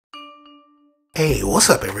Hey, what's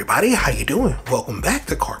up everybody? How you doing? Welcome back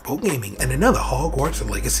to Karpo Gaming and another Hogwarts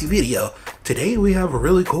Legacy video. Today we have a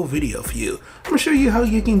really cool video for you. I'm going to show you how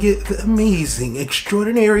you can get the amazing,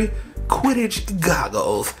 extraordinary Quidditch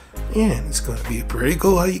Goggles. And it's going to be pretty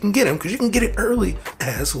cool how you can get them because you can get it early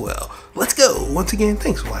as well. Let's go! Once again,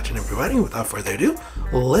 thanks for watching everybody. Without further ado,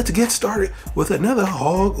 let's get started with another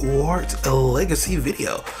Hogwarts Legacy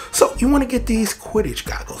video. So you want to get these Quidditch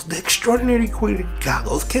Goggles. The extraordinary Quidditch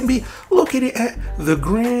Goggles can be located at the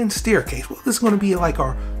Grand Staircase. Well, this is going to be like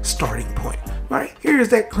our starting point. Alright, here's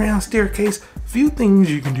that Grand Staircase. Few things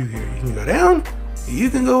you can do here. You can go down, you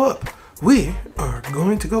can go up. We are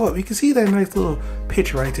going to go up. You can see that nice little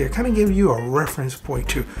picture right there. Kind of give you a reference point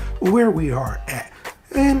to where we are at.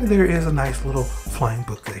 And there is a nice little flying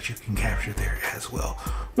book that you can capture there as well.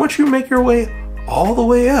 Once you make your way all the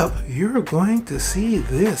way up, you're going to see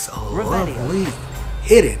this lovely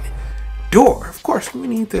hidden door. Of course, we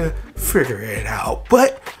need to figure it out,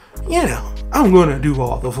 but you know, I'm going to do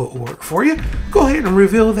all the footwork for you. Go ahead and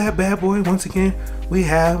reveal that bad boy. Once again, we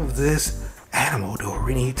have this animal door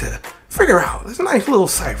we need to figure out. It's a nice little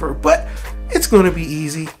cipher, but it's going to be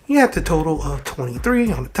easy. You have the total of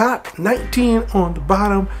 23 on the top, 19 on the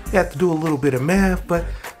bottom. You have to do a little bit of math, but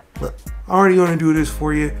look, I'm already going to do this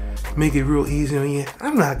for you. Make it real easy on you.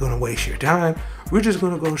 I'm not going to waste your time. We're just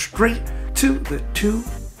going to go straight to the two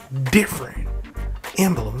different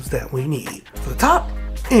emblems that we need for the top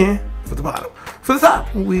and for the bottom. For the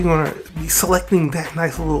top, we're going to be selecting that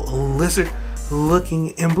nice little lizard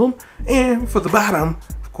looking emblem, and for the bottom,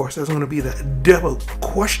 of course, that's going to be the double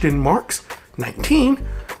question marks 19.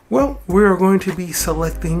 Well, we're going to be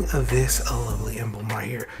selecting this lovely emblem right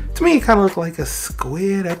here. To me, it kind of looked like a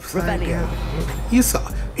squid upside down. You saw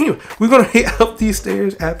it. Anyway, we're going to head up these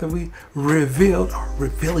stairs after we revealed our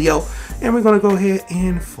revealio, and we're going to go ahead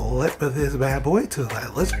and flip this bad boy to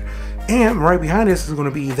that lizard. And right behind this is going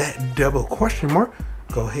to be that double question mark.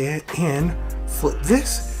 Go ahead and flip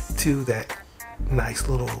this to that nice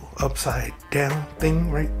little upside down thing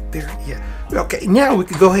right there. Yeah. Okay, now we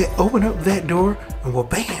can go ahead, open up that door, and well,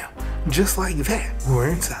 bam, just like that, we're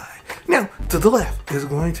inside. Now, to the left is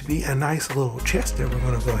going to be a nice little chest that we're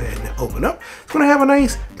going to go ahead and open up. It's going to have a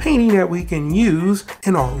nice painting that we can use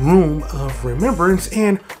in our room of remembrance.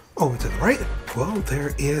 And over to the right, well,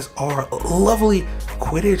 there is our lovely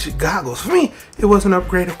Quidditch Goggles. For me, it was an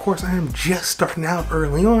upgrade. Of course, I am just starting out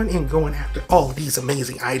early on and going after all of these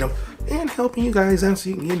amazing items and helping you guys out so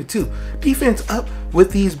you can get it too. Defense up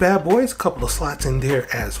with these bad boys, a couple of slots in there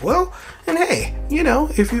as well. And hey, you know,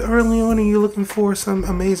 if you're early on and you're looking for some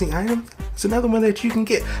amazing items, it's another one that you can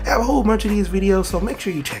get. I have a whole bunch of these videos, so make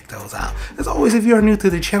sure you check those out. As always, if you are new to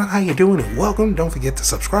the channel, how you doing and welcome. Don't forget to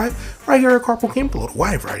subscribe. Right here at Karpo Gaming, upload a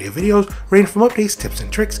wide variety of videos, ranging from updates, tips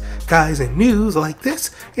and tricks, guides and news like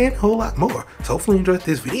this, and a whole lot more. So hopefully you enjoyed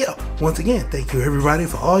this video. Once again, thank you everybody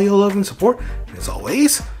for all your love and support. And as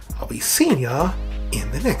always, I'll be seeing y'all in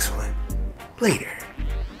the next one. Later.